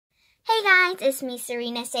guys, it's me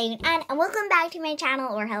Serena saying and welcome back to my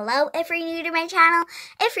channel, or hello if you're new to my channel.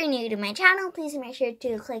 If you're new to my channel, please make sure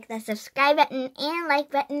to click the subscribe button and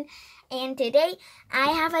like button. And today I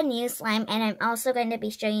have a new slime, and I'm also going to be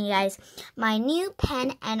showing you guys my new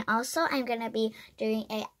pen, and also I'm going to be doing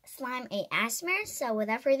a slime ASMR. So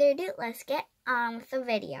without further ado, let's get on with the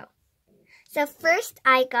video. So first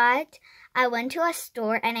I went to a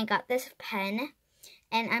store and I got this pen.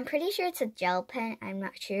 And I'm pretty sure it's a gel pen, I'm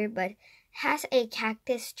not sure, but it has a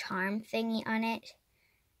cactus charm thingy on it.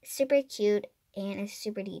 It's super cute, and it's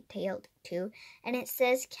super detailed too. And it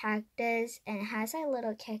says cactus, and it has a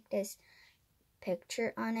little cactus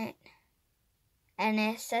picture on it. And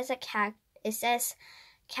it says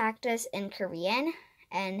cactus in Korean,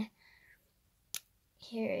 and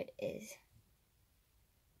here it is.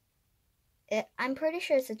 I'm pretty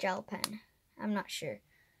sure it's a gel pen. I'm not sure.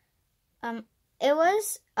 It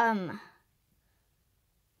was, I'm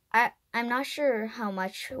not sure how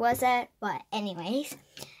much was it, but anyways.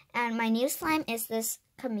 And my new slime is this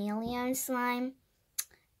chameleon slime.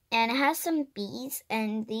 And it has some beads,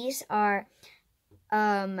 and these are,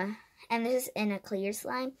 and this is in a clear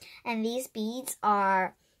slime. And these beads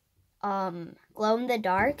are, glow in the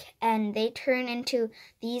dark, and they turn into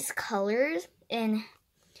these colors and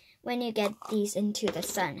when you get these into the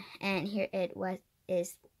sun. And here it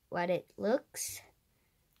is what it looks.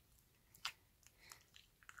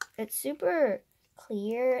 It's super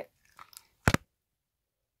clear.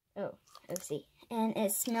 Oh, let's see. And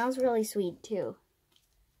it smells really sweet too.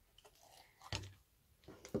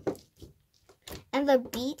 And the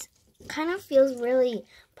bead kind of feels really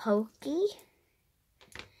pokey.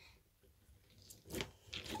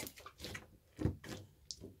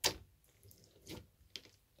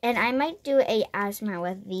 And I might do a ASMR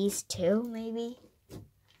with these too, maybe.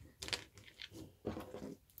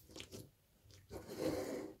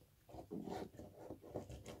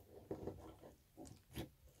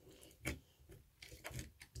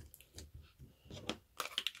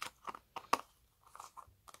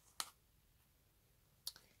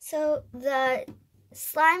 So the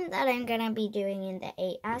slime that I'm going to be doing in the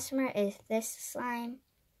ASMR is this slime.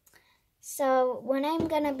 So when I'm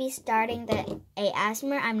going to be starting the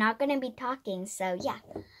ASMR, I'm not going to be talking. So yeah,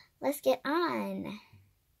 let's get on.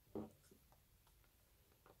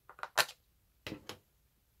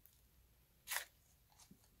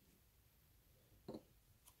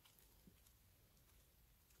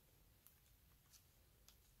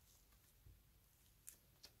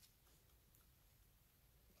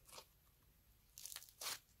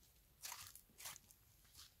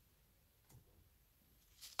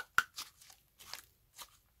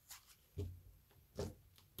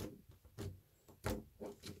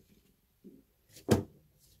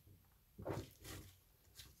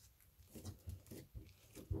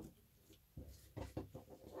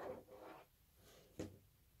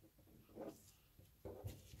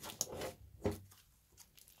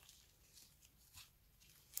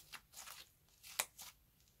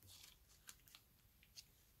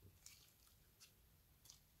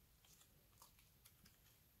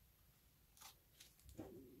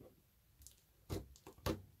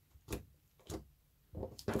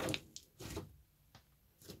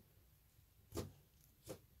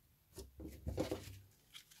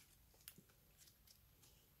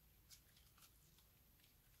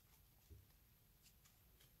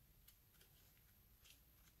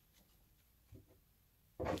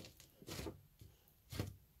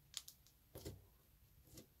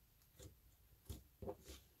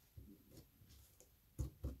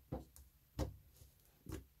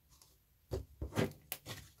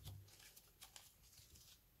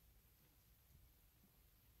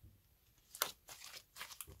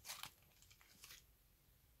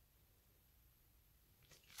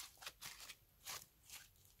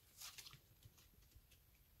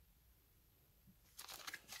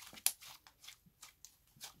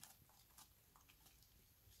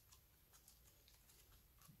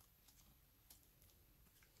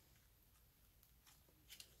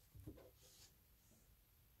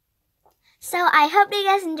 So I hope you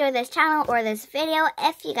guys enjoyed this channel or this video.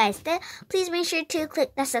 If you guys did, please make sure to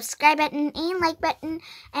click the subscribe button and like button.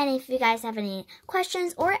 And if you guys have any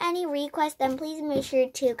questions or any requests, then please make sure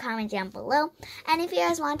to comment down below. And if you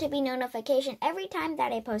guys want to be notified every time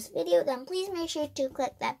that I post video, then please make sure to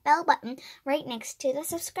click that bell button right next to the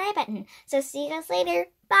subscribe button. So see you guys later.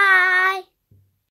 Bye!